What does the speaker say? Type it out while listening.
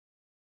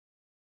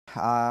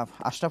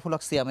আশরাফুল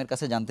হক সিয়ামের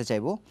কাছে জানতে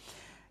চাইব,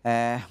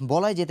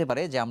 বলাই যেতে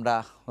পারে যে আমরা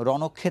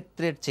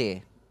রণক্ষেত্রের চেয়ে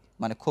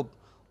মানে খুব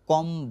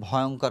কম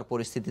ভয়ঙ্কর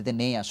পরিস্থিতিতে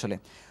নেই আসলে।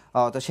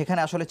 তো সেখানে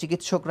আসলে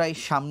চিকিৎসকরাই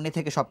সামনে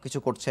থেকে সব কিছু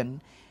করছেন,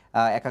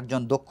 এক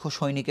একজন দক্ষ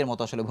সৈনিকের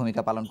মতো আসলে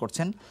ভূমিকা পালন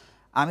করছেন।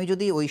 আমি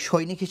যদি ওই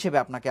সৈনিক হিসেবে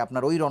আপনাকে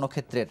আপনার ওই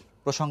রণক্ষেত্রের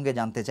প্রসঙ্গে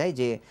জানতে চাই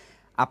যে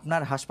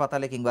আপনার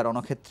হাসপাতালে কিংবা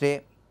রণক্ষেত্রে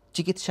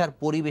চিকিৎসার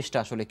পরিবেশটা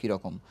আসলে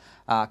কীরকম,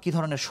 কী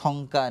ধরনের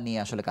শঙ্কা নিয়ে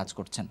আসলে কাজ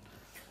করছেন?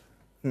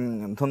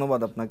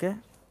 ধন্যবাদ আপনাকে।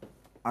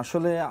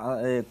 আসলে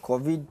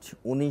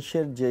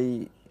কোভিড-19 যেই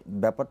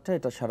ব্যাপারটা,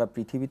 এটা সারা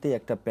পৃথিবীতেই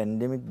একটা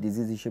প্যান্ডেমিক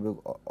ডিজিজ হিসেবে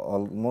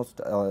অলমোস্ট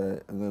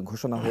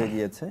ঘোষণা হয়ে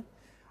গিয়েছে।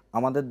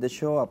 আমাদের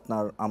দেশেও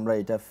আমরা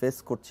এটা ফেস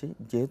করছি।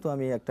 যেহেতু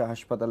আমি একটা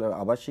হাসপাতালের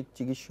আবাসিক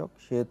চিকিৎসক,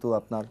 সেহেতু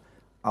আপনার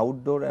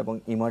আউটডোর এবং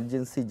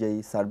ইমার্জেন্সি যেই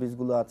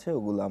সার্ভিসগুলো আছে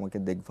ওগুলো আমাকে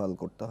দেখভাল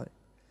করতে হয়।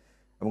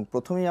 এবং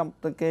প্রথমেই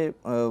আপনাকে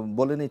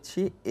বলে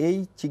নিচ্ছি, এই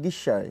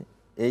চিকিৎসায়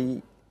এই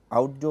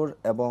আউটডোর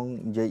এবং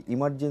যে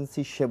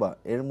ইমার্জেন্সি সেবা,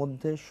 এর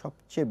মধ্যে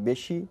সবচেয়ে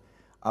বেশি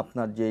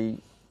আপনার যেই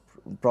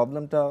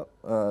প্রবলেমটা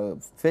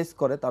ফেস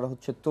করে তারা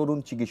হচ্ছে তরুণ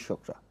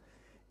চিকিৎসকরা।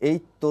 এই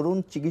তরুণ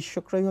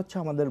চিকিৎসকরাই হচ্ছে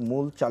আমাদের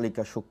মূল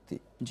চালিকা শক্তি,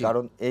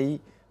 কারণ এই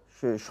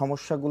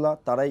সমস্যাগুলা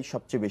তারাই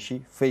সবচেয়ে বেশি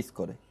ফেস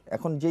করে।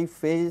 এখন যেই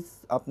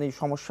আপনি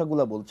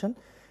সমস্যাগুলা বলছেন,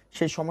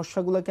 সেই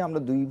সমস্যাগুলোকে আমরা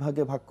দুই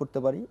ভাগে ভাগ করতে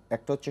পারি।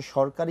 একটা হচ্ছে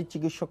সরকারি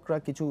চিকিৎসকরা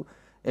কিছু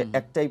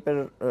এক টাইপের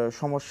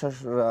সমস্যা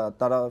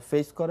তারা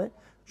ফেস করে,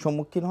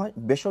 সম্মুখীন হয়।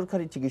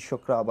 বেসরকারি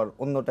চিকিৎসকরা আবার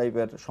অন্য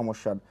টাইপের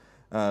সমস্যার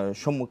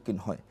সম্মুখীন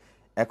হয়।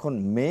 এখন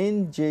মেইন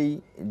যেই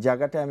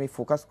জায়গাটা আমি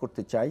ফোকাস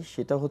করতে চাই,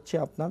 সেটা হচ্ছে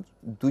আপনার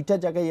দুইটা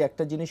জায়গায়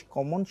একটা জিনিস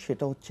কমন,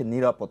 সেটা হচ্ছে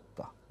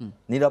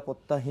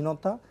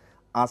নিরাপত্তাহীনতা,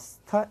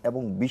 আস্থা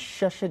এবং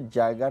বিশ্বাসের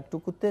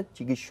জায়গাটুকুতে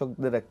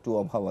চিকিৎসকদের একটু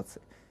অভাব আছে।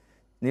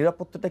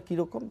 নিরাপত্তাটা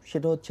কীরকম?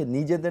 সেটা হচ্ছে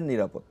নিজেদের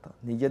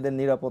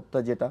নিরাপত্তা,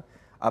 যেটা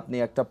আপনি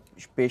একটা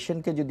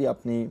পেশেন্টকে যদি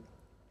আপনি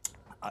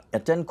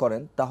অ্যাটেন্ড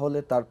করেন, তাহলে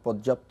তার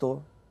পর্যাপ্ত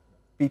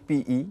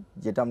পিপিই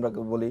যেটা আমরা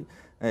বলি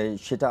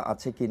সেটা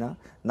আছে কি না।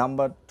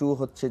 নাম্বার 2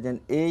 হচ্ছে যে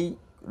এই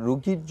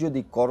রোগীর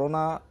যদি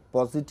করোনা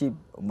পজিটিভ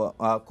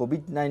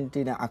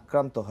কোভিড-19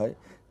 আক্রান্ত হয়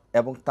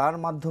এবং তার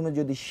মাধ্যমে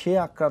যদি সে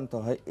আক্রান্ত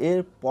হয়, এর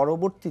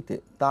পরবর্তীতে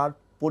তার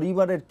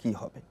পরিবারের কি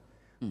হবে।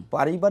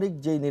 পারিবারিক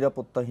যেই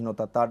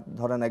নিরাপত্তাহীনতা, তার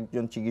ধরেন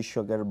একজন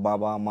চিকিৎসকের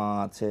বাবা মা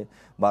আছে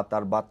বা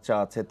তার বাচ্চা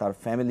আছে, তার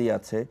ফ্যামিলি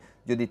আছে,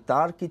 যদি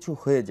তার কিছু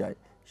হয়ে যায়,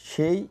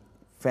 সেই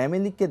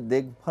ফ্যামিলিকে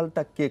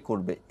দেখভালটা কে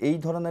করবে, এই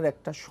ধরনের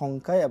একটা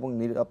শঙ্কায় এবং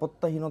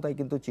নিরাপত্তাহীনতায়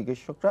কিন্তু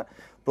চিকিৎসকরা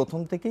প্রথম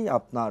থেকেই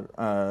আপনার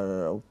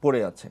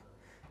পড়ে আছে।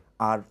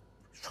 আর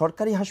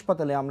সরকারি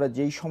হাসপাতালে আমরা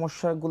যেই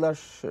সমস্যাগুলোর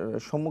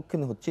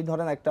সম্মুখীন হচ্ছি,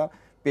 ধরেন একটা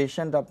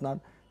পেশেন্ট আপনার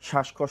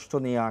শ্বাসকষ্ট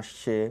নিয়ে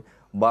আসছে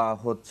বা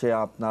হচ্ছে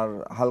আপনার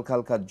হালকা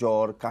হালকা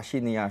জ্বর কাশি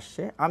নিয়ে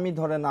আসছে,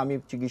 আমি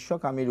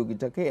চিকিৎসক, আমি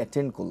রুগীটাকে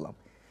অ্যাটেন্ড করলাম।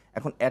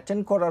 এখন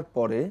অ্যাটেন্ড করার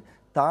পরে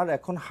তার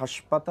এখন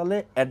হাসপাতালে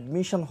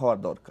অ্যাডমিশন হওয়ার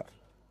দরকার।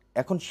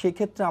 এখন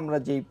সেক্ষেত্রে আমরা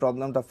যেই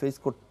প্রবলেমটা ফেস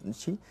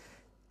করছি,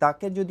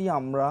 তাকে যদি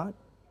আমরা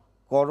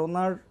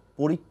করোনার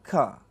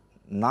পরীক্ষা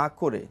না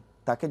করে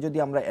তাকে যদি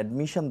আমরা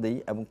অ্যাডমিশন দিই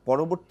এবং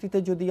পরবর্তীতে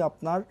যদি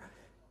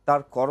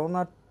তার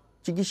করোনার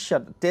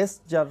চিকিৎসার টেস্ট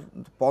যার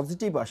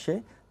পজিটিভ আসে,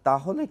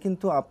 তাহলে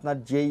কিন্তু আপনার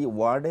যেই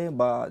ওয়ার্ডে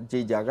বা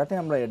যেই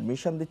জায়গাটায় আমরা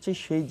অ্যাডমিশন দিচ্ছি,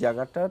 সেই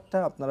জায়গাটা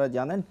আপনারা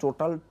জানেন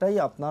টোটালটাই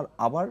আপনার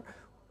আবার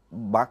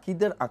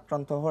বাকিদের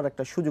আক্রান্ত হওয়ার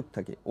একটা সুযোগ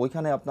থাকে।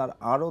 ওইখানে আপনার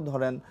আরও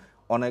ধরেন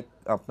অনেক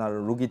আপনার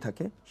রুগী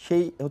থাকে,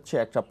 সেই হচ্ছে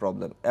একটা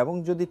প্রবলেম। এবং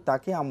যদি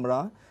তাকে আমরা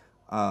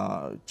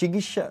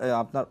চিকিৎসা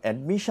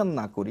অ্যাডমিশন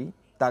না করি,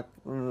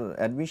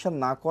 অ্যাডমিশন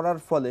না করার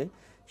ফলে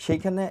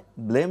সেইখানে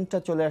ব্লেমটা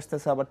চলে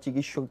আসতেছে আবার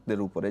চিকিৎসকদের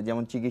উপরে।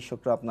 যেমন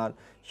চিকিৎসকরা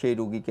সেই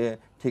রুগীকে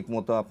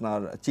ঠিকমতো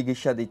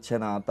চিকিৎসা দিচ্ছে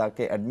না,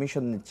 তাকে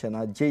অ্যাডমিশন নিচ্ছে না।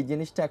 যেই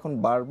জিনিসটা এখন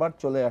বারবার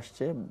চলে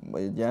আসছে,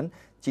 যেন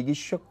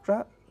চিকিৎসকরা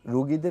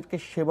রোগীদেরকে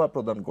সেবা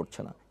প্রদান করছে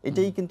না,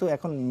 এটাই কিন্তু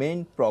এখন মেইন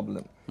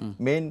প্রবলেম,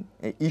 মেইন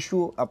ইস্যু।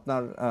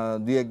 আপনার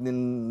 2-1 দিন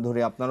ধরে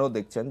আপনারাও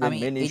দেখছেন যে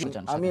মেইন ইস্যু।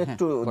 আমি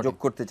একটু যোগ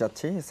করতে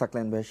চাচ্ছি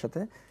সাকলাইন ভাইয়ের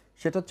সাথে,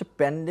 সেটা হচ্ছে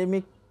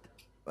প্যান্ডেমিক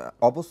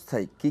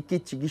অবস্থায় কি কি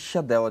চিকিৎসা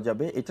দেওয়া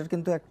যাবে। এটার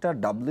কিন্তু একটা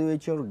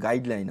WHO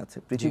গাইডলাইন আছে,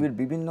 পৃথিবীর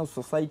বিভিন্ন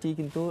সোসাইটি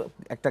কিন্তু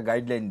একটা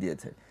গাইডলাইন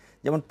দিয়েছে।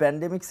 যেমন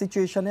প্যান্ডেমিক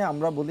সিচুয়েশনে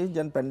আমরা বলি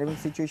যে প্যান্ডেমিক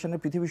সিচুয়েশনে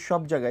পৃথিবীর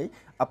সব জায়গায়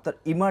আপনার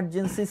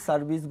ইমার্জেন্সি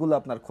সার্ভিসগুলো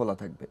আপনার খোলা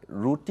থাকবে।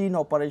 রুটিন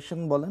অপারেশন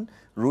বলেন,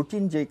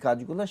 রুটিন যেই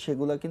কাজগুলো,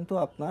 সেগুলো কিন্তু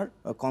আপনার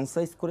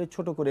কনসাইজ করে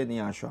ছোট করে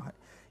নিয়ে আসা হয়।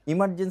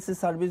 ইমার্জেন্সি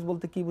সার্ভিস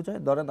বলতে কি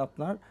বোঝায়? ধরেন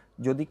আপনার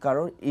যদি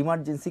কারোর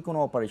ইমার্জেন্সি কোনো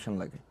অপারেশন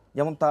লাগে,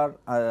 যেমন তার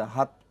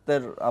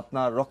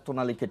আপনার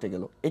রক্তনালী কেটে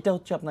গেল, এটা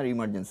হচ্ছে আপনার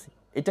ইমার্জেন্সি।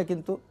 এটা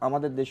কিন্তু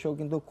আমাদের দেশেও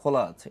কিন্তু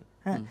খোলা আছে।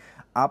 হ্যাঁ,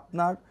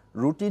 আপনার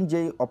রুটিন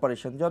যেই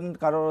অপারেশন, যেমন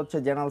কারোর হচ্ছে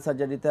জেনারেল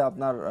সার্জারিতে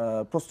আপনার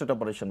প্রোস্টেট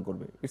অপারেশন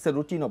করবে, ইটস এ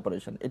রুটিন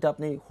অপারেশন, এটা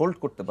আপনি হোল্ড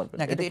করতে পারবেন।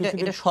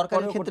 এটা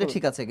সরকারি ক্ষেত্রে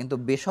ঠিক আছে, কিন্তু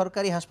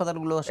বেসরকারি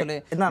হাসপাতালগুলো আসলে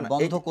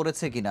বন্ধ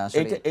করেছে কিনা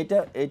আসলে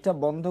এটা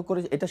বন্ধ করে,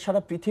 এটা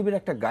সারা পৃথিবীর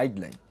একটা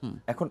গাইডলাইন।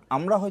 এখন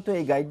আমরা হয়তো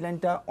এই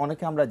গাইডলাইনটা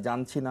অনেকে আমরা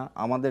জানছি না,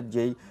 আমাদের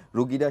যেই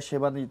রোগীরা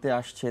সেবা নিতে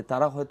আসছে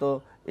তারা হয়তো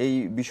এই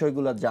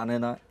বিষয়গুলো জানে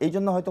না, এই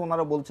জন্য হয়তো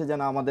ওনারা বলছে যে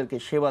না আমাদেরকে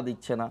সেবা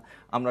দিচ্ছে না,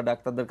 আমরা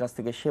ডাক্তারদের কাছ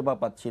থেকে সেবা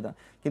পাচ্ছি না।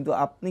 কিন্তু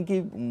আপনি কি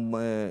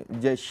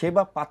যে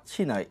সেবা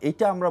পাচ্ছি না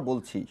এটা আমরা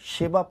বলছি,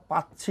 সেবা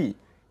পাচ্ছি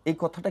এই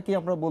কথাটা কি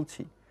আমরা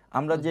বলছি?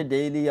 আমরা যে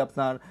ডেইলি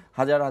আপনার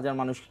হাজার হাজার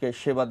মানুষকে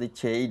সেবা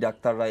দিচ্ছে এই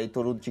ডাক্তাররা, এই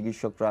তরুণ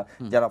চিকিৎসকরা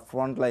যারা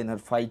ফ্রন্ট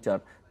লাইনের ফাইটার,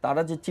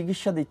 তারা যে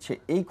চিকিৎসা দিচ্ছে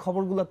এই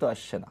খবরগুলো তো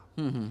আসছে না।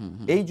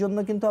 এই জন্য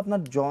কিন্তু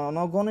আপনার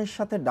জনগণের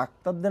সাথে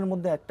ডাক্তারদের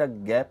মধ্যে একটা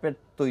গ্যাপের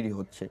তৈরি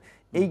হচ্ছে।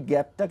 এই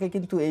গ্যাপটাকে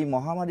কিন্তু এই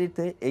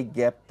মহামারীতে এই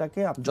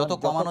গ্যাপটাকে যত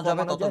কমানো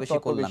যাবে তত বেশি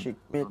কল্যাণ।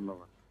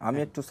 আমি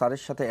একটু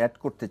স্যারের সাথে অ্যাড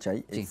করতে চাই।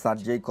 স্যার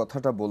যেই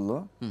কথাটা বললো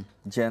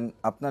যে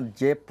আপনার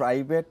যে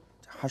প্রাইভেট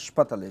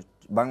হাসপাতালে,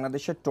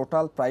 বাংলাদেশের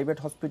টোটাল প্রাইভেট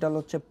হসপিটাল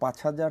হচ্ছে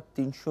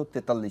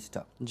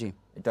 5343টা, জি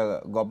এটা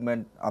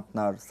গভর্নমেন্ট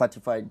আপনার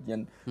সার্টিফাইড, যে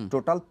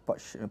টোটাল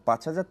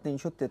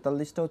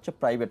 5343টা হচ্ছে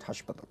প্রাইভেট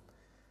হাসপাতাল,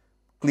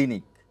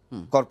 ক্লিনিক,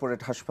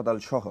 কর্পোরেট হাসপাতাল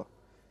সহ।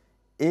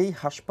 এই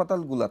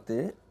হাসপাতালগুলোতে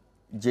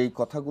যেই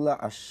কথাগুলো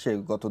আসছে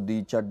গত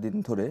 2-4 দিন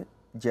ধরে,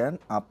 যেন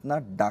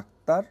আপনার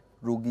ডাক্তার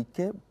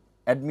রোগীকে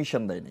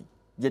অ্যাডমিশন দেয়নি,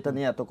 যেটা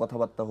নিয়ে এত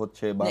কথাবার্তা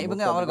হচ্ছে। এবং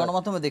আমরা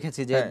গণমাধ্যমে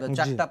দেখেছি যে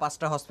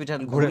 4টা-5টা হসপিটাল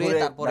ঘুরে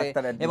তারপরে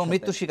এবং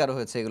মৃত্যু শিকার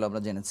হয়েছে, এগুলো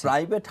আমরা জেনেছি।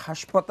 প্রাইভেট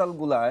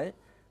হাসপাতালগুলায়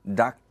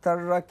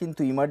ডাক্তাররা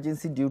কিন্তু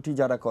ইমার্জেন্সি ডিউটি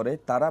যারা করে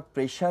তারা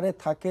প্রেসারে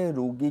থাকে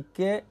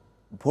রোগীকে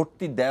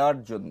ভর্তি দেওয়ার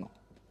জন্য।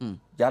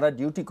 যারা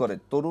ডিউটি করে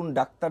তরুণ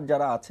ডাক্তার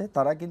যারা আছে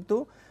তারা কিন্তু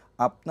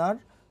আপনার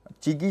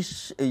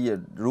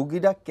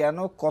রোগীরা কেন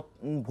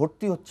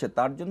ভর্তি হচ্ছে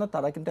তার জন্য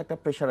তারা কিন্তু একটা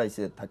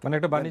প্রেসারাইজে থাকে, মানে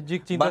একটা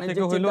বাণিজ্যিক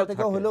চিন্তা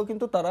থেকে হলেও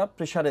কিন্তু তারা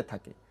প্রেসারে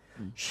থাকে।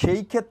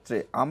 সেই ক্ষেত্রে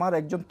আমার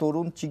একজন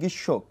তরুণ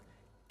চিকিৎসক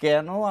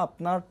কেন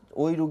আপনার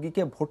ওই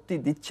রোগীকে ভর্তি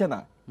দিচ্ছে না,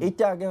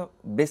 এইটা আগে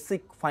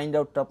বেসিক ফাইন্ড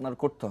আউটটা আপনার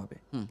করতে হবে।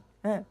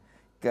 হ্যাঁ,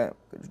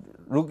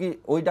 রোগী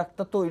ওই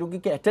ডাক্তার তো ওই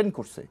রোগীকে অ্যাটেন্ড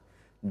করছে,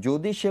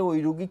 যদি সে ওই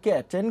রোগীকে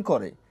অ্যাটেন্ড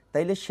করে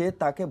তাইলে সে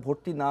তাকে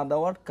ভর্তি না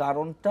দেওয়ার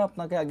কারণটা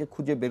আপনাকে আগে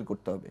খুঁজে বের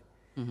করতে হবে।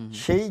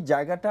 সেই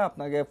জায়গাটা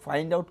আপনাকে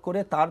ফাইন্ড আউট করে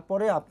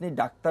তারপরে আপনি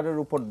ডাক্তারের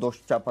উপর দোষ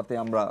চাপাতে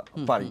আমরা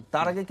পারি।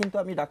 তার আগে কিন্তু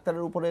আমি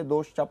ডাক্তারের উপরে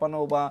দোষ চাপানো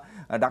বা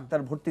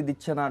ডাক্তার ভর্তি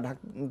দিচ্ছে না,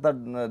 ডাক্তার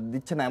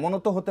দিচ্ছে না, এমনও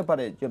তো হতে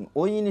পারে যে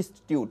ওই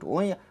ইনস্টিটিউট,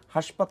 ওই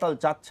হাসপাতাল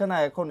চাচ্ছে না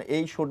এখন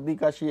এই সর্দি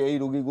কাশি এই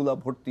রোগীগুলা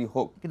ভর্তি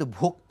হোক। কিন্তু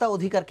ভোক্তা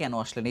অধিকার কেন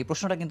আসলেন, এই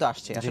প্রশ্নটা কিন্তু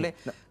আসছে। আসলে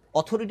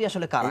অথরিটি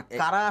আসলে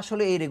কারা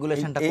আসলে এই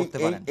রেগুলেশনটা করতে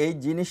পারেন? এই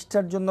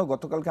জিনিসটার জন্য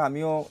গতকালকে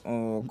আমিও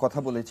কথা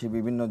বলেছি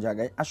বিভিন্ন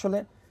জায়গায়। আসলে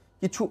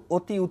কিছু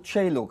অতি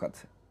উৎসাহী লোক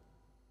আছে,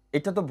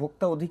 এটা তো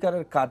ভোক্তা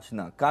অধিকারের কাজ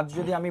না। কাজ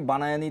যদি আমি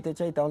বানায় নিতে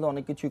চাই তাহলে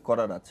অনেক কিছুই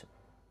করার আছে।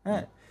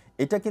 হ্যাঁ,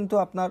 এটা কিন্তু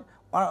আপনার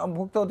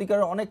ভোক্তা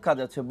অধিকারের অনেক কাজ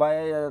আছে, বা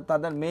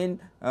তাদের মেইন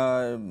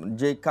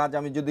যে কাজ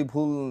আমি যদি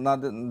ভুল না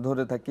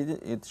ধরে থাকি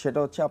সেটা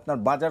হচ্ছে আপনার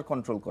বাজার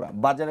কন্ট্রোল করা।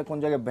 বাজারে কোন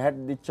জায়গায় ভ্যাট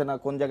দিচ্ছে না,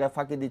 কোন জায়গায়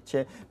ফাঁকি দিচ্ছে,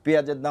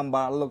 পেঁয়াজের দাম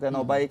বাড়লো কেন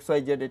বা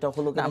XYZ এটা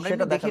হলো কেন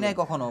সেটা দেখি নাই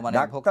কখনো।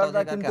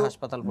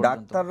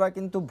 ডাক্তাররা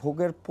কিন্তু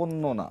ভোগের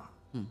পণ্য না।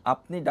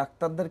 আপনি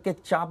ডাক্তারদেরকে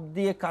চাপ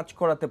দিয়ে কাজ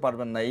করাতে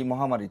পারবেন না এই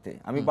মহামারীতে।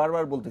 আমি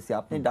বারবার বলতেছি,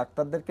 আপনি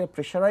ডাক্তারদেরকে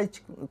প্রেশারাইজ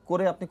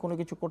করে আপনি কোনো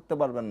কিছু করতে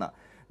পারবেন না।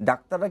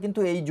 ডাক্তাররা কিন্তু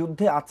এই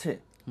যুদ্ধে আছে,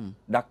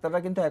 ডাক্তাররা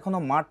কিন্তু এখনো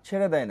মাঠ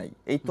ছেড়ে দেয় নাই।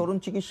 এই তরুণ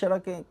চিকিৎসারা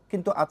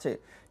কিন্তু আছে।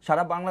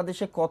 সারা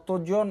বাংলাদেশে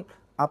কতজন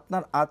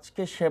আপনার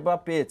আজকে সেবা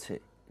পেয়েছে,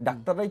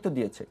 ডাক্তাররাই তো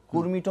দিয়েছে।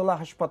 কুর্মিটোলা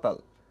হাসপাতাল,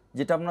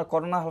 যেটা আমরা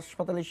করোনা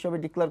হাসপাতাল হিসেবে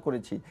ডিক্লেয়ার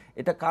করেছি,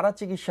 এটা কারা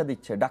চিকিৎসা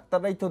দিচ্ছে?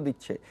 ডাক্তাররাই তো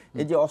দিচ্ছে।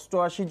 এই যে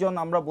 88 জন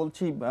আমরা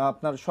বলছি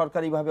আপনার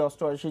সরকারিভাবে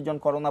 88 জন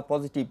করোনা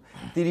পজিটিভ,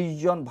 30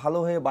 জন ভালো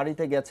হয়ে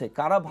বাড়িতে গেছে,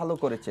 কারা ভালো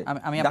করেছে?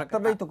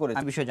 ডাক্তাররাই তো করেছে।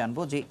 আমি বিষয়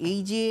জানবো যে এই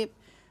যে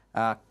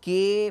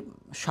কে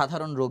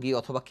সাধারণ রোগী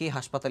অথবা কে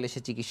হাসপাতালে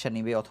এসে চিকিৎসা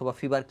নেবে অথবা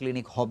ফিভার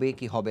ক্লিনিক হবে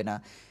কি হবে না,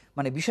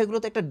 মানে বিষয়গুলো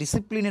তো একটা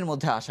ডিসিপ্লিনের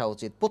মধ্যে আসা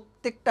উচিত।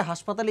 প্রত্যেকটা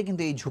হাসপাতালে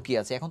কিন্তু এই ঝুঁকি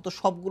আছে। এখন তো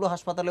সবগুলো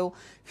হাসপাতালেও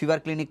ফিভার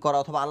ক্লিনিক করা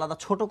অথবা আলাদা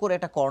ছোট করে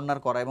একটা কর্নার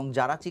করা এবং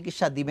যারা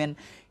চিকিৎসা দিবেন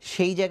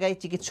সেই জায়গায়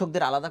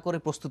চিকিৎসকদের আলাদা করে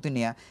প্রস্তুতি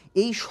নেওয়া,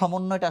 এই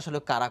সমন্বয়টা আসলে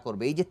কারা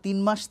করবে? এই যে 3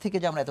 মাস থেকে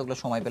যে আমরা এতগুলো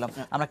সময় পেলাম,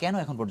 আমরা কেন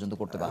এখন পর্যন্ত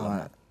করতে পারলাম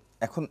না?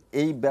 এখন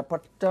এই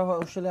ব্যাপারটা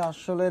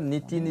আসলে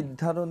নীতি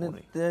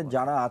নির্ধারণীতে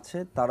যারা আছে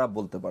তারা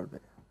বলতে পারবে।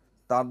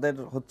 তাদের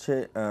হচ্ছে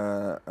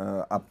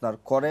আপনার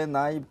করে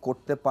নাই,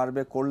 করতে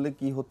পারবে, করলে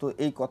কি হতো,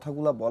 এই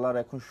কথাগুলো বলার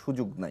এখন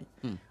সুযোগ নাই।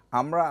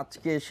 আমরা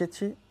আজকে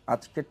এসেছি,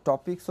 আজকের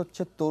টপিকস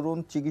হচ্ছে তরুণ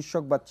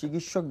চিকিৎসক বা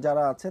চিকিৎসক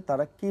যারা আছে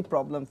তারা কি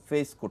প্রবলেম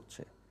ফেস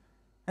করছে,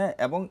 হ্যাঁ,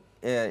 এবং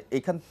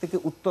এখান থেকে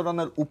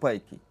উত্তরণের উপায়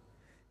কি।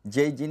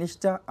 যেই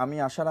জিনিসটা আমি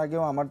আসার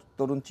আগেও আমার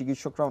তরুণ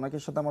চিকিৎসকরা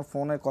অনেকের সাথে আমার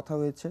ফোনে কথা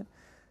হয়েছে,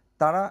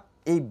 তারা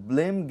এই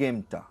ব্লেম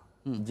গেমটা,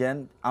 যেন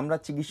আমরা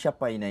চিকিৎসা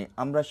পাই নাই,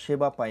 আমরা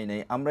সেবা পাই নাই,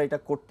 আমরা এটা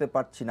করতে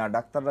পারছি না,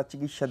 ডাক্তাররা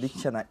চিকিৎসা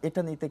দিচ্ছে না,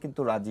 এটা নিতে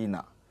কিন্তু রাজি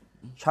না।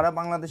 সারা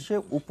বাংলাদেশে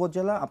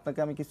উপজেলা, আপনাকে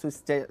আমি কিছু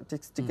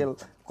স্ট্যাটিস্টিক্যাল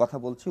কথা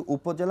বলছি,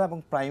 উপজেলা এবং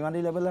প্রাইমারি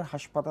লেভেলের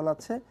হাসপাতাল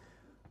আছে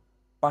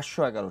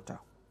 511টা,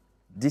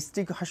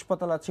 ডিস্ট্রিক্ট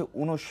হাসপাতাল আছে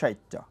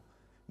 59টা,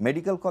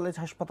 মেডিকেল কলেজ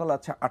হাসপাতাল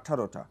আছে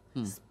 18টা,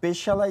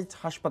 স্পেশালাইজড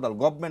হাসপাতাল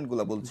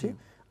গভর্নমেন্টগুলো বলছি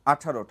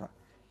 18টা,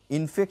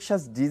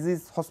 ইনফেকশাস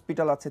ডিজিজ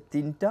হসপিটাল আছে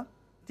 3টা,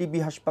 টিবি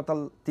হাসপাতাল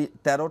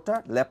 13টা,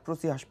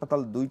 লেপ্রোসি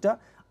হাসপাতাল 2টা,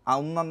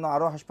 অন্যান্য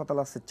আরও হাসপাতাল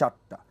আছে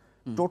 4টা।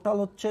 টোটাল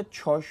হচ্ছে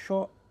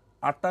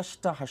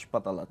 28টা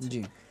হাসপাতাল আছে।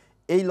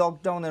 এই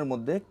লকডাউনের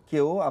মধ্যে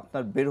কেউ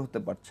আপনার বের হতে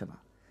পারছে না।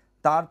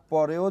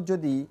 তারপরেও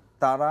যদি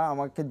তারা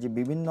আমাকে যে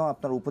বিভিন্ন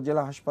আপনার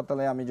উপজেলা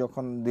হাসপাতালে আমি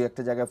যখন দুই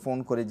একটা জায়গায় ফোন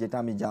করি, যেটা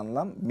আমি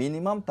জানলাম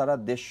মিনিমাম তারা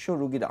 150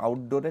 রুগীর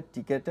আউটডোরের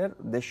টিকেটের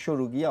 150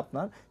 রুগী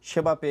আপনার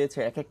সেবা পেয়েছে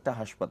এক একটা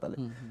হাসপাতালে।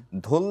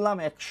 ধরলাম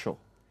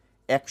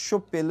 100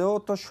 পেলেও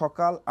তো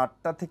সকাল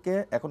 8টা থেকে,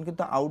 এখন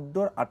কিন্তু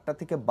আউটডোর 8টা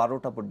থেকে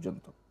 12টা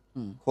পর্যন্ত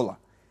খোলা।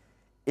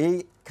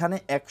 এইখানে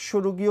 100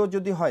 রুগীও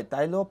যদি হয়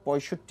তাইলেও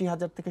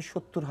 65,000 থেকে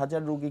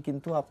 70,000 রুগী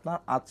কিন্তু আপনার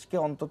আজকে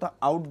অন্তত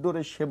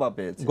আউটডোরে সেবা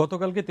পেয়েছে।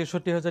 গতকালকে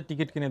 63,000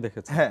 টিকিট কিনে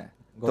দেখেছে। হ্যাঁ,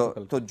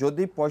 তো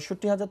যদি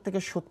 65,000 থেকে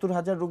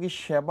 70,000 রুগী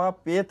সেবা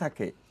পেয়ে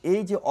থাকে,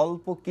 এই যে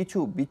অল্প কিছু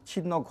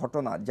বিচ্ছিন্ন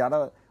ঘটনা, যারা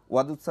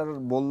ওয়াদুদ স্যার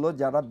বলল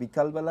যারা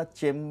বিকালবেলা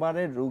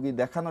চেম্বারে রুগী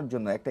দেখানোর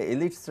জন্য একটা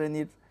এলিট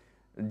শ্রেণীর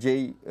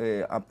যেই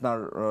আপনার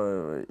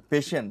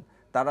পেশেন্ট,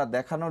 তারা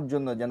দেখানোর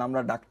জন্য যেন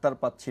আমরা ডাক্তার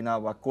পাচ্ছি না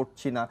বা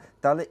করছি না,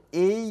 তাহলে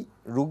এই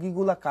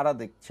রোগীগুলা কারা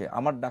দেখছে?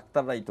 আমার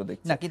ডাক্তাররাই তো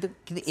দেখছে না। কিন্তু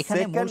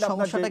এখানে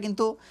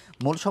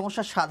মূল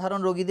সমস্যা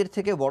সাধারণ রোগীদের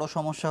থেকে বড়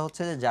সমস্যা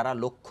হচ্ছে যে যারা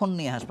লক্ষণ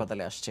নিয়ে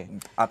হাসপাতালে আসছে।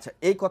 আচ্ছা,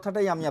 এই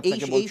কথাটাই আমি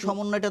আপনাকে বলছি, এই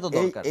সমন্বয়টা তো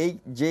দরকার। এই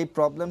যে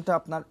প্রবলেমটা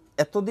আপনার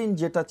এতদিন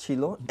যেটা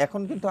ছিল,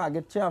 এখন কিন্তু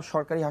আগের চেয়ে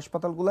সরকারি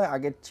হাসপাতালগুলো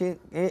আগের চেয়ে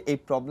এই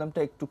প্রবলেমটা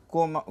একটু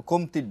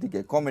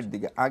কমের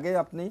দিকে। আগে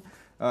আপনি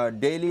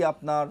ডেইলি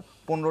আপনার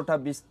 15টা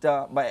 20টা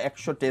বা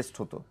 100 টেস্ট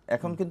হতো,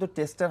 এখন কিন্তু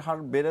টেস্টের হার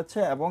বেড়েছে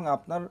এবং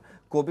আপনার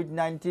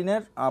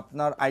কোভিড-19-এর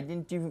আপনার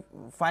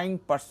আইডেন্টিফাইং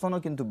পার্সনও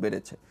কিন্তু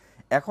বেড়েছে।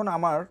 এখন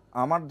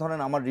আমার ধরেন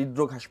আমার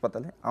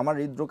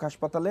হৃদরোগ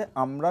হাসপাতালে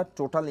আমরা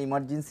টোটাল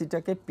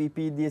ইমার্জেন্সিটাকে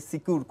পিপিই দিয়ে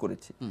সিকিউর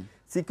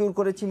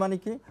করেছি। মানে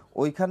কি,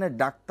 ওইখানে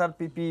ডাক্তার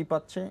পিপিই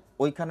পাচ্ছে,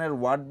 ওইখানের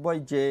ওয়ার্ড বয়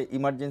যে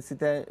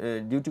ইমার্জেন্সিতে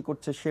ডিউটি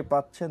করছে সে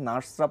পাচ্ছে,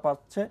 নার্সরা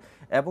পাচ্ছে,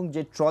 এবং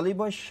যে ট্রলি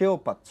বয় সেও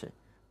পাচ্ছে।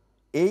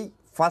 এই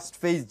ফার্স্ট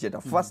ফেজ, যেটা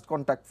ফার্স্ট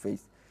কন্ট্যাক্ট ফেজ,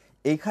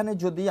 এইখানে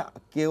যদি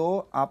কেউ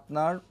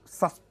আপনার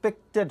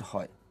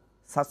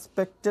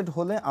সাসপেক্টেড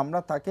হলে আমরা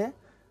তাকে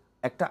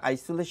একটা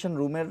আইসোলেশন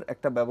রুমের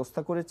একটা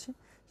ব্যবস্থা করেছি।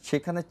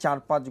 সেখানে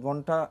 4-5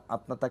 ঘন্টা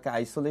আপনার তাকে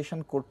আইসোলেশন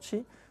করছি।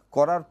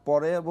 করার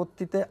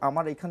পরবর্তীতে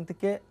আমার এখান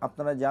থেকে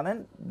আপনারা জানেন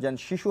যে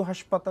শিশু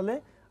হাসপাতালে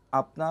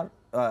আপনার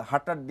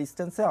হাঁটার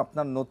ডিস্টেন্সে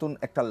আপনার নতুন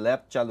একটা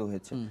ল্যাব চালু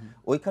হয়েছে।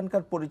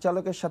 ওইখানকার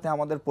পরিচালকের সাথে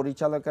আমাদের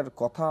পরিচালকের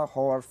কথা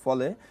হওয়ার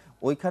ফলে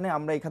ওইখানে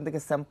আমরা এখান থেকে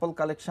স্যাম্পল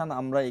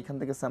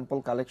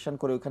কালেকশন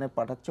করে ওইখানে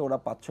পাঠাচ্ছি। ওরা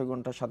 5-6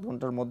 ঘন্টা 7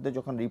 ঘন্টার মধ্যে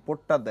যখন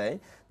রিপোর্টটা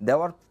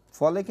দেওয়ার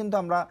ফলে কিন্তু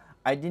আমরা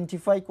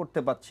আইডেন্টিফাই করতে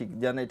পারছি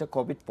যেন এটা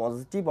কোভিড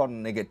পজিটিভ অর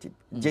নেগেটিভ,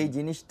 যেই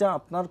জিনিসটা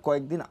আপনার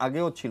কয়েকদিন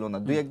আগেও ছিল না,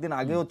 2-1 দিন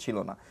আগেও ছিল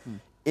না।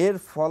 এর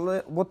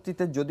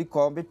ফলবর্তীতে যদি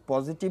কোভিড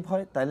পজিটিভ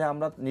হয় তাহলে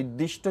আমরা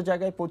নির্দিষ্ট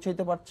জায়গায়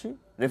পৌঁছাইতে পারছি,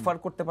 রেফার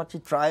করতে পারছি,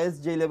 ট্রায়ালস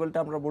যেই লেভেলটা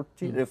আমরা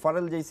বলছি,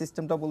 রেফারেল যেই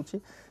সিস্টেমটা বলছি।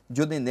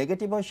 যদি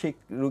নেগেটিভ হয় সেই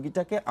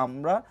রুগীটাকে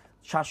আমরা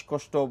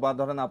শ্বাসকষ্ট বা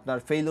ধরেন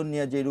আপনার ফেইলুর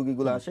নিয়ে যে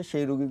রুগীগুলো আসে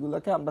সেই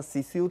রুগীগুলোকে আমরা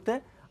সিসিইউতে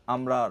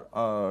আমরা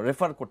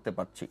রেফার করতে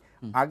পারছি।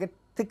 আগের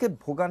থেকে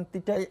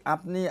ভোগান্তিটাই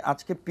আপনি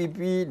আজকে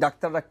পিপি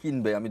ডাক্তাররা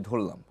কিনবে আমি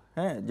ধরলাম,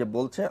 হ্যাঁ, যে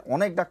বলছে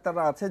অনেক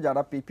ডাক্তাররা আছে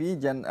যারা পিপি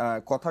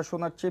কথা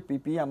শোনাচ্ছে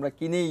পিপি আমরা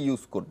কিনেই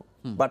ইউজ করব,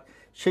 বাট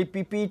সেই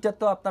পিপিটা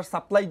তো আপনার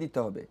সাপ্লাই দিতে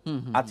হবে।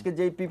 আজকে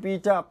যেই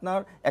পিপিটা আপনার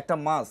একটা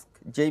মাস্ক,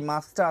 যেই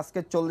মাস্কটা আজকে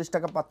 40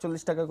 টাকা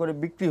 45 টাকা করে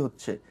বিক্রি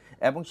হচ্ছে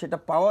এবং সেটা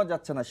পাওয়া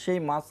যাচ্ছে না, সেই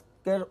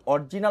মাস্কের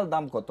অরিজিনাল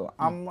দাম কত?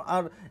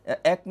 আর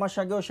 1 মাস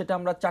আগেও সেটা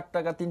আমরা 4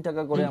 টাকা 3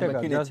 টাকা করে আমরা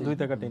কিনেছি, 2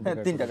 টাকা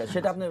 3 টাকা,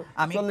 সেটা আপনি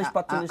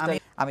 40-45 টাকা।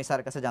 আমি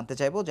স্যারের কাছে জানতে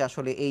চাইবো যে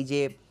আসলে এই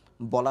যে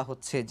বলা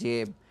হচ্ছে যে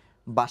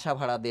বাসা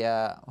ভাড়া দেয়া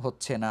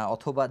হচ্ছে না,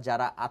 অথবা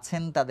যারা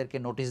আছেন তাদেরকে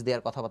নোটিশ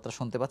দেওয়ার কথাবার্তা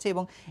শুনতে পাচ্ছি,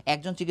 এবং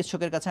একজন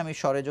চিকিৎসকের কাছে আমি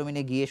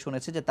সরেজমিনে গিয়ে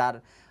শুনেছি যে তার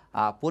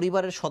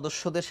পরিবারের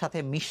সদস্যদের সাথে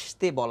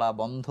মিশতে বলা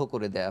বন্ধ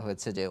করে দেওয়া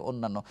হয়েছে, যে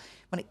অন্যান্য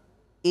মানে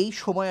এই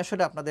সময়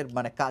আসলে আপনাদের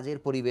মানে কাজের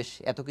পরিবেশ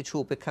এত কিছু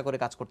উপেক্ষা করে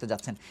কাজ করতে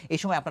যাচ্ছেন, এই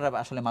সময় আপনারা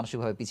আসলে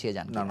মানসিকভাবে পিছিয়ে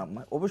যান? না,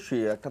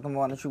 অবশ্যই একটা তো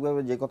মানসিকভাবে,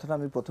 যে কথাটা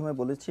আমি প্রথমে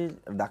বলেছি,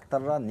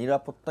 ডাক্তাররা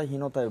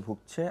নিরাপত্তাহীনতায়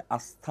ভুগছে,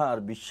 আস্থা আর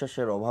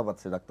বিশ্বাসের অভাব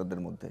আছে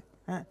ডাক্তারদের মধ্যে।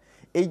 হ্যাঁ,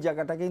 এই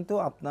জায়গাটা কিন্তু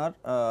আপনার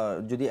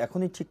যদি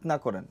এখনই ঠিক না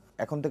করেন,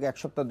 এখন থেকে 1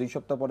 সপ্তাহ 2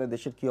 সপ্তাহ পরে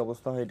দেশের কি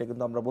অবস্থা হয় এটা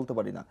কিন্তু আমরা বলতে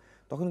পারি না,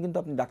 তখন কিন্তু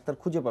আপনি ডাক্তার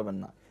খুঁজে পাবেন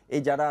না।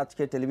 এই যারা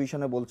আজকে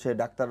টেলিভিশনে বলছে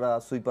ডাক্তাররা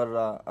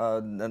সুইপাররা,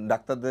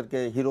 ডাক্তারদেরকে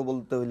হিরো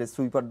বলতে হলে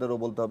সুইপারদেরও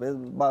বলতে হবে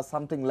বা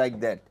সামথিং লাইক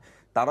দ্যাট,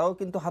 তারাও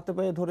কিন্তু হাতে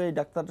পায়ে ধরে এই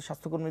ডাক্তার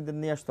স্বাস্থ্যকর্মীদের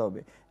নিয়ে আসতে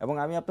হবে। এবং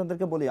আমি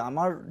আপনাদেরকে বলি,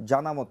 আমার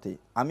জানা মতে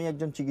আমি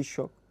একজন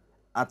চিকিৎসক,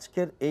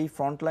 আজকের এই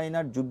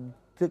ফ্রন্টলাইনার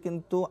যুদ্ধে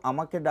কিন্তু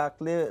আমাকে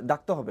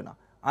ডাকতে হবে না,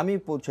 আমি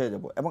পৌঁছে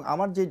যাব। এবং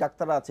আমার যেই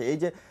ডাক্তাররা আছে, এই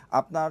যে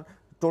আপনার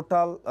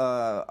টোটাল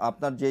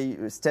আপনার যেই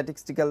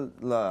স্ট্যাটিস্টিক্যাল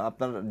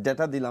আপনার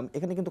ডেটা দিলাম,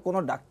 এখানে কিন্তু কোনো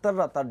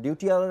ডাক্তাররা তার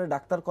ডিউটি আওয়ারে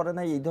ডাক্তার করে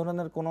নাই, এই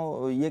ধরনের কোনো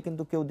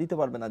কিন্তু কেউ দিতে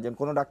পারবে না যে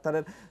কোনো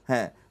ডাক্তারের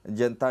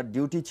যে তার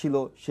ডিউটি ছিল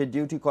সে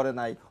ডিউটি করে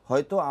নাই।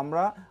 হয়তো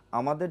আমরা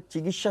আমাদের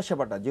চিকিৎসা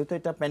সেবাটা, যেহেতু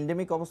এটা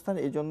প্যান্ডেমিক অবস্থান,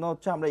 এই জন্য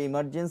হচ্ছে আমরা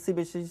ইমার্জেন্সি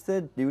বেসিসে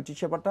ডিউটি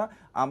সেবাটা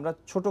আমরা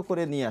ছোট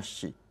করে নিয়ে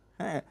আসছি।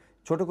 হ্যাঁ,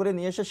 ছোট করে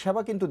নিয়ে এসে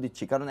সেবা কিন্তু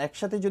দিচ্ছি। কারণ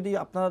একসাথে যদি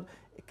আপনার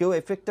কেউ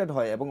এফেক্টেড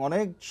হয় এবং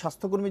অনেক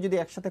স্বাস্থ্যকর্মী যদি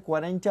একসাথে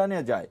কোয়ারেন্টাইনে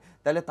যায়,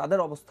 তাহলে তাদের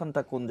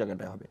অবস্থানটা কোন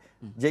জায়গাটায় হবে?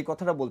 যেই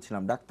কথাটা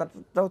বলছিলাম,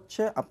 ডাক্তারটা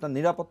হচ্ছে আপনার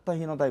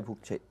নিরাপত্তাহীনতায়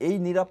ভুগছে। এই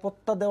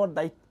নিরাপত্তা দেওয়ার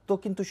দায়িত্ব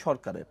কিন্তু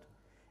সরকারের।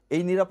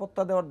 এই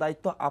নিরাপত্তা দেওয়ার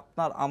দায়িত্ব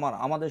আপনার, আমার,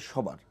 আমাদের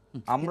সবার।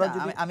 আমরা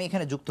যদি আমি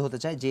এখানে যুক্ত হতে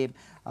চাই যে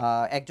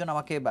একজন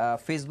আমাকে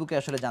ফেসবুকে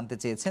আসলে জানতে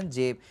চেয়েছেন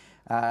যে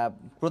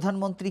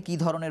প্রধানমন্ত্রী কি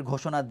ধরনের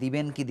ঘোষণা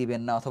দিবেন কি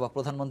দিবেন না, অথবা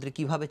প্রধানমন্ত্রী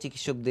কিভাবে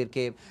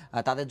চিকিৎসকদেরকে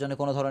তাদের জন্য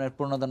কোনো ধরনের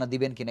প্রণোদনা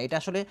দিবেন কিনা, এটা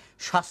আসলে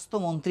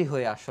স্বাস্থ্যমন্ত্রী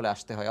হয়ে আসলে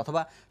আসতে হয়,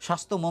 অথবা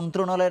স্বাস্থ্য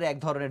মন্ত্রণালয়ের এক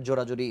ধরনের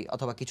জোরাজুরি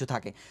অথবা কিছু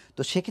থাকে।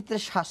 তো সেক্ষেত্রে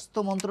স্বাস্থ্য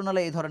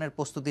মন্ত্রণালয় এই ধরনের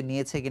প্রস্তুতি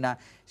নিয়েছে কিনা,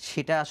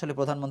 সেটা আসলে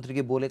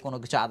প্রধানমন্ত্রীকে বলে কোনো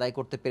কিছু আদায়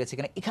করতে পেরেছে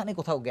কিনা, এখানে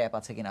কোথাও গ্যাপ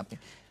আছে কিনা আপনি?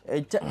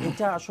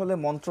 এটা আসলে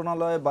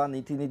মন্ত্রণালয় বা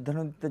নীতি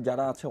নির্ধারণীতে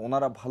যারা আছে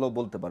ওনারা ভালো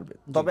বলতে পারবে।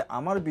 তবে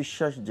আমার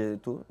বিশ্বাস,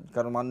 যেহেতু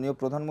কারণ মাননীয়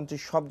প্রধানমন্ত্রী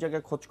সব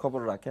জায়গায় খোঁজ খবর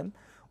রাখেন,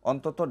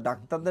 অন্তত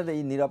ডাক্তারদের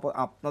এই নিরাপদ,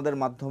 আপনাদের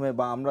মাধ্যমে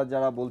বা আমরা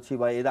যারা বলছি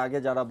বা এর আগে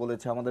যারা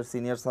বলেছে, আমাদের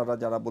সিনিয়র স্যাররা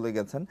যারা বলে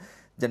গেছেন,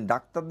 যে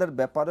ডাক্তারদের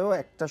ব্যাপারেও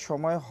একটা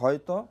সময়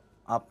হয়তো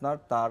আপনার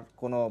তার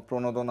কোনো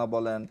প্রণোদনা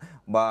বলেন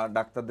বা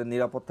ডাক্তারদের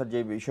নিরাপত্তার যে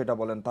বিষয়টা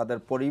বলেন, তাদের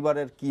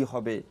পরিবারের কি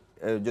হবে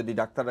যদি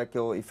ডাক্তাররা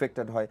কেউ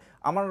ইফেক্টেড হয়।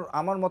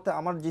 আমার মতে,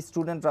 আমার যে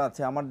স্টুডেন্টরা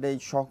আছে, আমার যে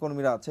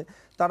সহকর্মীরা আছে,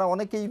 তারা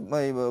অনেকেই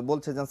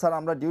বলছে যে স্যার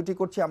আমরা ডিউটি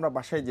করছি, আমরা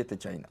বাসায় যেতে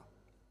চাই না,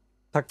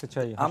 থাকতে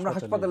চাই, আমরা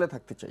হাসপাতালে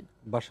থাকতে চাই।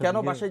 বাসায় কেন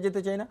গিয়ে- বাসায়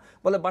যেতে চাই না?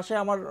 বলে বাসায়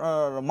আমার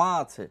মা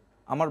আছে,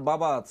 আমার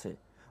বাবা আছে,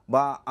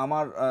 বা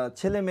আমার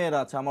ছেলে মেয়েরা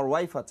আছে, আমার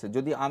ওয়াইফ আছে।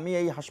 যদি আমি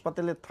এই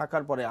হাসপাতালে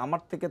থাকার পরে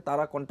আমার থেকে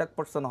তারা কন্ট্যাক্ট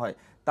পারসন হয়,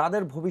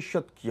 তাদের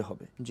ভবিষ্যৎ কি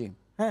হবে? জি,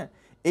 হ্যাঁ,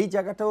 এই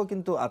জায়গাটাও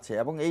কিন্তু আছে।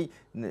 এবং এই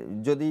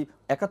যদি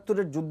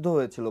 ৭১-এর যুদ্ধ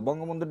হয়েছিল,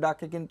 বঙ্গবন্ধুর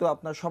ডাকে কিন্তু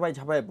আপনার সবাই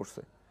ঝাঁপায়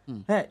পড়ছে।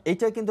 হ্যাঁ,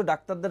 এইটা কিন্তু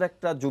ডাক্তারদের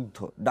একটা যুদ্ধ।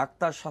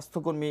 ডাক্তার,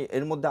 স্বাস্থ্যকর্মী,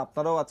 এর মধ্যে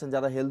আপনারাও আছেন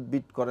যারা হেলথ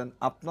বিট করেন,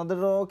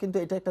 আপনাদেরও কিন্তু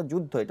এটা একটা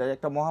যুদ্ধ, এটা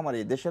একটা মহামারী।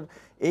 দেশের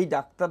এই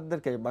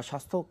ডাক্তারদেরকে বা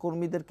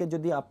স্বাস্থ্যকর্মীদেরকে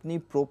যদি আপনি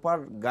প্রপার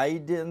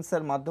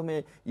গাইডেন্সের মাধ্যমে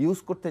ইউজ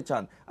করতে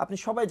চান, আপনি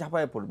সবাই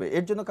ঝাঁপায় পড়বে।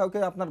 এর জন্য কাউকে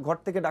আপনার ঘর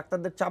থেকে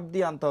ডাক্তারদের চাপ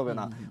দিয়ে আনতে হবে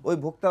না। ওই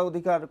ভোক্তা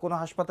অধিকার কোনো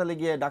হাসপাতালে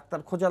গিয়ে ডাক্তার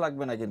খোঁজা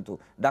লাগবে না। কিন্তু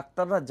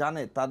ডাক্তাররা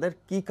জানে তাদের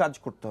কি কাজ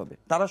করতে হবে,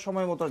 তারা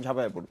সময় মতো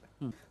ঝাঁপায় পড়বে।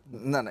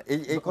 না না,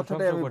 এই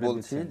কথাটাই আমি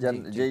বলছি,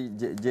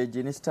 যে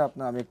জিনিসটা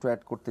আপনার আমি একটু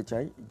অ্যাড করতে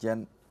চাই, যে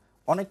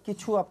অনেক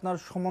কিছু আপনার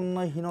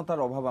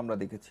সমন্বয়হীনতার অভাব আমরা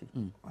দেখেছি।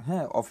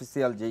 হ্যাঁ,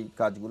 অফিসিয়াল যেই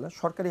কাজগুলো,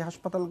 সরকারি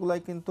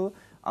হাসপাতালগুলোয় কিন্তু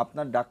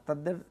আপনার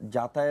ডাক্তারদের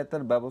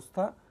যাতায়াতের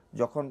ব্যবস্থা,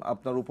 যখন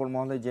আপনার উপর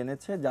মহলে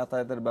জেনেছে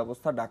যাতায়াতের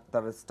ব্যবস্থা,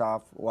 ডাক্তারের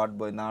স্টাফ, ওয়ার্ড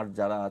বয়, নার্স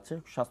যারা আছে,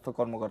 স্বাস্থ্য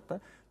কর্মকর্তা,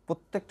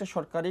 প্রত্যেকটা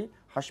সরকারি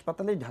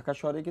হাসপাতালেই ঢাকা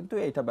শহরে কিন্তু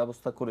এটা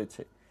ব্যবস্থা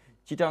করেছে।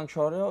 চিটাগাং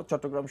শহরেও,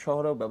 চট্টগ্রাম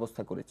শহরেও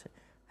ব্যবস্থা করেছে।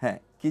 হ্যাঁ,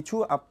 কিছু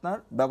আপনার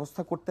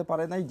ব্যবস্থা করতে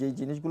পারে নাই। যেই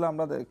জিনিসগুলো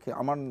আমরা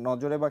আমার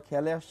নজরে বা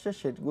খেয়ালে আসছে,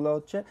 সেগুলো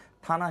হচ্ছে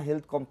থানা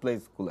হেলথ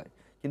কমপ্লেক্সগুলোয়।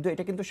 কিন্তু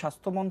এটা কিন্তু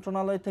স্বাস্থ্য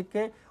মন্ত্রণালয়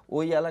থেকে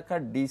ওই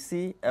এলাকার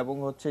ডিসি এবং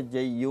হচ্ছে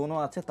যে ইউনো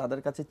আছে,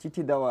 তাদের কাছে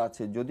চিঠি দেওয়া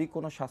আছে, যদি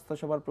কোনো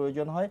স্বাস্থ্যসেবার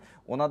প্রয়োজন হয়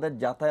ওনাদের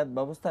যাতায়াত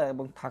ব্যবস্থা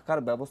এবং থাকার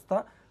ব্যবস্থা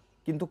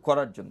কিন্তু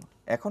করার জন্য।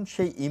 এখন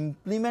সেই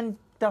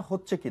ইমপ্লিমেন্টটা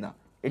হচ্ছে কিনা,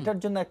 এটার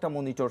জন্য একটা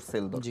মনিটর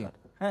সেল দরকার।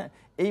 হ্যাঁ,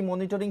 এই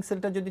মনিটরিং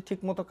সেলটা যদি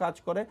ঠিকমতো কাজ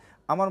করে,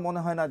 আমার মনে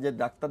হয় না যে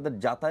ডাক্তারদের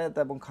যাতায়াত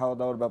এবং খাওয়া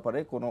দাওয়ার ব্যাপারে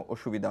কোনো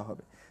অসুবিধা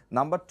হবে।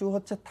 নাম্বার 2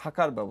 হচ্ছে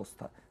থাকার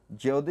ব্যবস্থা।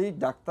 যদি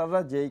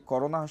ডাক্তাররা যেই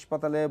করোনা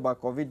হাসপাতালে বা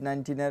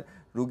কোভিড-19-এর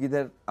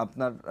রোগীদের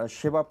আপনার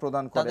সেবা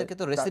প্রদান করে, তাদেরকে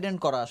তো রেসিডেন্ট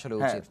করা আসলে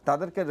উচিত।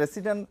 তাদেরকে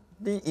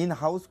রেসিডেন্টলি ইন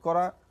হাউস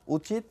করা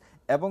উচিত।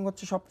 এবং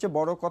হচ্ছে সবচেয়ে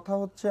বড় কথা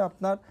হচ্ছে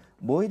আপনার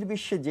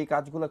বহির্বিশ্বে যে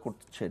কাজগুলো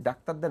করছে,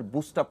 ডাক্তারদের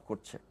বুস্ট আপ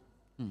করছে।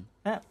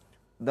 হ্যাঁ,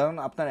 ধরুন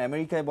আপনার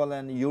আমেরিকায়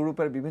বলেন,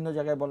 ইউরোপের বিভিন্ন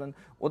জায়গায় বলেন,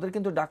 ওদের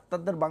কিন্তু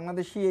ডাক্তারদের,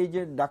 বাংলাদেশি এই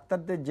যে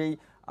ডাক্তারদের যেই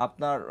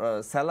আপনার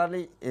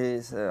স্যালারি,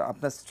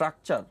 আপনার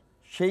স্ট্রাকচার,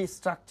 সেই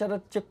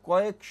স্ট্রাকচারের চেয়ে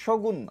কয়েকশো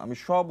গুণ, আমি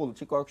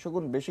বলছি কয়েকশো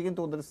গুণ বেশি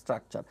কিন্তু ওদের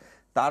স্ট্রাকচার।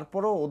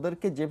 তারপরেও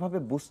ওদেরকে যেভাবে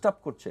বুস্ট আপ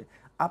করছে,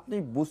 আপনি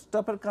বুস্ট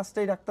আপের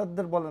কাজটাই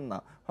ডাক্তারদের বলেন না,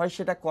 হয়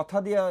সেটা কথা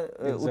দিয়ে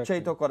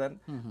উৎসাহিত করেন,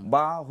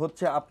 বা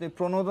হচ্ছে আপনি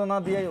প্রণোদনা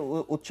দিয়ে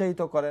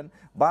উৎসাহিত করেন,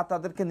 বা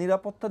তাদেরকে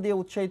নিরাপত্তা দিয়ে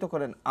উৎসাহিত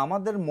করেন।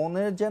 আমাদের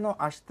মনে যেন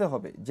আসতে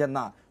হবে যে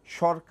না,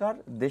 সরকার,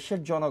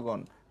 দেশের জনগণ,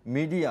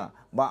 মিডিয়া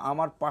বা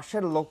আমার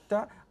পাশের লোকটা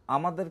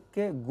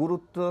আমাদেরকে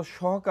গুরুত্ব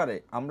সহকারে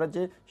আমরা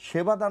যে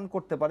সেবা দান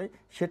করতে পারি,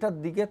 সেটার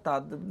দিকে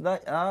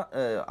তারা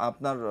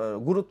আপনার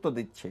গুরুত্ব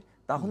দিচ্ছে।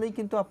 তাহলেই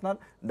কিন্তু আপনার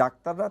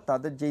ডাক্তাররা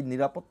তাদের যেই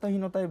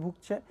নিরাপত্তাহীনতায়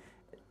ভুগছে,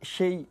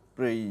 সেই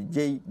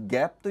যেই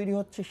গ্যাপ তৈরি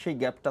হচ্ছে, সেই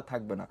গ্যাপটা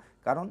থাকবে না।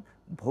 কারণ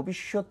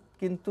ভবিষ্যৎ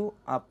কিন্তু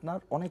আপনার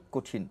অনেক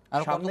কঠিন,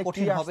 আর কত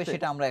কঠিন হবে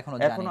সেটা আমরা এখনো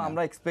জানি না।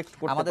 আমরা এক্সপেক্ট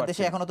করতে পারছি। আমাদের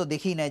দেশে এখনো তো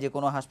দেখিই নাই যে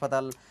কোনো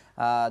হাসপাতাল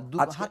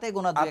হাতে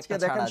গোনা দুই একটা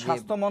দেখেন, ছাড়া।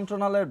 স্বাস্থ্য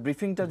মন্ত্রণালয়ের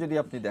ব্রিফিংটা যদি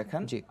আপনি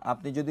দেখেন,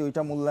 আপনি যদি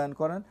ওইটা মূল্যায়ন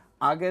করেন,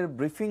 আগের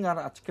ব্রিফিং আর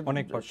আজকে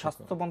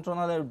স্বাস্থ্য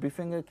মন্ত্রণালয়ের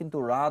ব্রিফিং এর কিন্তু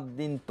রাত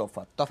দিন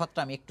তফাৎ। তফাৎটা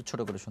আমি একটু ছোট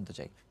করে শুনতে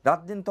চাই।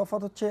 রাত দিন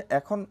তফাৎ হচ্ছে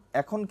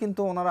এখন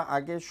কিন্তু ওনারা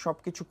আগে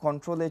সবকিছু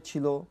কন্ট্রোলে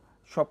ছিল,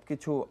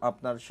 সবকিছু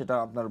আপনার সেটা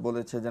আপনার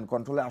বলেছে যে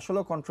কন্ট্রোলে,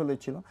 আসলেও কন্ট্রোলে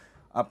ছিল।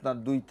 আপনার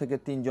 2 থেকে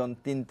 3 জন,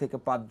 3 থেকে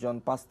 5 জন,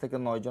 5 থেকে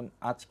 9 জন,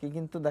 আজকে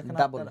কিন্তু দেখেন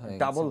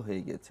ডাবল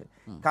হয়ে গেছে।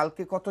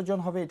 কালকে কতজন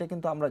হবে এটা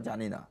কিন্তু আমরা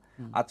জানি না।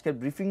 আজকের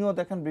ব্রিফিংও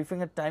দেখেন, ব্রিফিং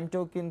এর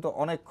টাইমটাও কিন্তু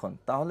অনেকক্ষণ।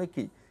 তাহলে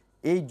কি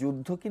এই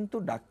যুদ্ধ কিন্তু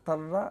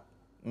ডাক্তাররা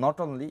নট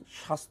অনলি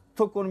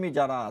স্বাস্থ্যকর্মী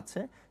যারা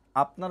আছে,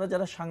 আপনারা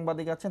যারা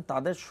সাংবাদিক আছেন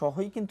তাদের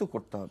সহই কিন্তু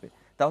করতে হবে।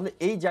 তাহলে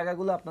এই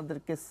জায়গাগুলো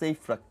আপনাদেরকে সেফ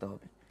রাখতে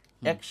হবে।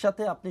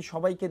 একসাথে আপনি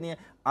সবাইকে নিয়ে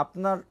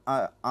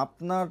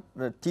আপনার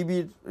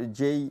টিভির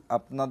যেই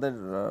আপনাদের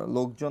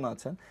লোকজন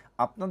আছেন,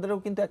 আপনাদেরও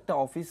কিন্তু একটা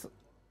অফিস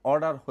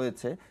অর্ডার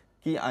হয়েছে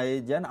কি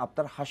যেন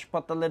আপনার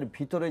হাসপাতালের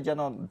ভিতরে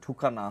যেন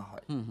ঢুকা না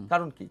হয়।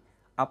 কারণ কি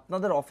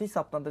আপনাদের অফিস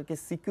আপনাদেরকে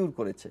সিকিউর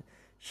করেছে,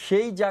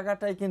 সেই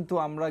জায়গাটায় কিন্তু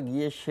আমরা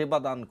গিয়ে সেবা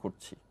দান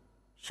করছি,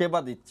 সেবা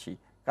দিচ্ছি।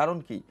 কারণ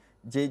কি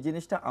যে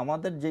জিনিসটা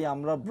আমাদের, যে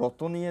আমরা ব্রত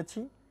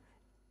নিয়েছি,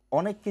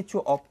 অনেক কিছু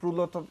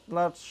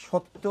অপ্রুলতার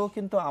সত্ত্বেও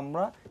কিন্তু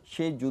আমরা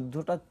সেই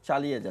যুদ্ধটা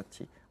চালিয়ে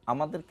যাচ্ছি।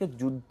 আমাদেরকে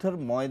যুদ্ধের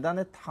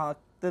ময়দানে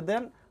থাকতে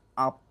দেন,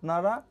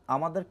 আপনারা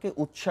আমাদেরকে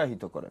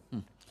উৎসাহিত করেন।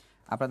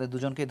 আপনাদের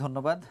দুজনকে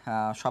ধন্যবাদ।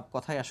 সব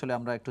কথাই আসলে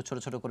আমরা একটু ছোট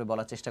ছোট করে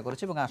বলার চেষ্টা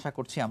করেছি এবং আশা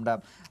করছি আমরা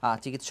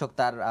চিকিৎসক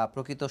তার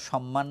প্রকৃত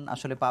সম্মান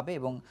আসলে পাবে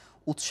এবং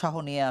উৎসাহ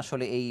নিয়ে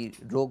আসলে এই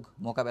রোগ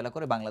মোকাবেলা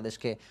করে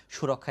বাংলাদেশকে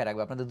সুরক্ষায়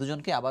রাখবে। আপনাদের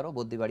দুজনকে আবারও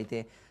বদ্যিবাড়িতে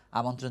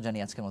আমন্ত্রণ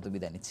জানিয়ে আজকের মতো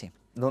বিদায় নিচ্ছি।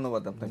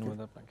 ধন্যবাদ আপনাকে।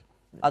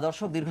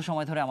 দর্শক, দীর্ঘ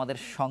সময় ধরে আমাদের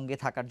সঙ্গে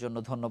থাকার জন্য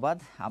ধন্যবাদ।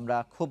 আমরা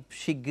খুব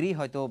শীঘ্রই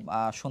হয়তো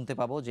শুনতে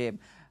পাবো যে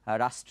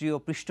রাষ্ট্রীয়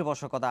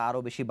পৃষ্ঠপোষকতা আরও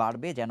বেশি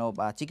বাড়বে, যেন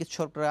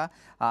চিকিৎসকরা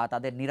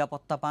তাদের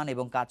নিরাপত্তা পান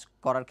এবং কাজ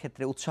করার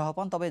ক্ষেত্রে উৎসাহ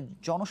পান। তবে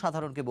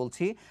জনসাধারণকে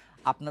বলছি,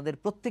 আপনাদের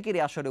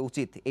প্রত্যেকেরই আসলে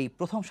উচিত এই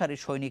প্রথম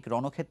সারির সৈনিক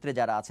রণক্ষেত্রে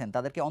যারা আছেন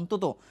তাদেরকে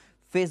অন্তত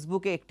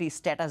ফেসবুকে একটি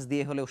স্ট্যাটাস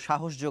দিয়ে হলেও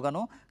সাহস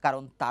যোগানো,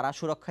 কারণ তারা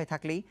সুরক্ষায়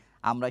থাকলেই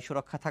আমরাই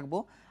সুরক্ষা থাকবো,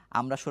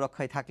 আমরা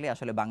সুরক্ষায় থাকলে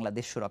আসলে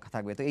বাংলাদেশ সুরক্ষা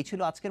থাকবে। তো এই ছিল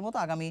আজকের মতো।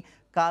 আগামী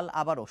কাল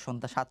আবারও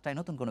সন্ধ্যা 7টায়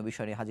নতুন কোনো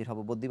বিষয় নিয়ে হাজির হব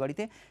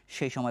বদ্যিবাড়িতে।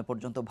 সেই সময়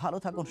পর্যন্ত ভালো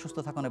থাকুন, সুস্থ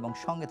থাকুন এবং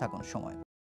সঙ্গে থাকুন সময়।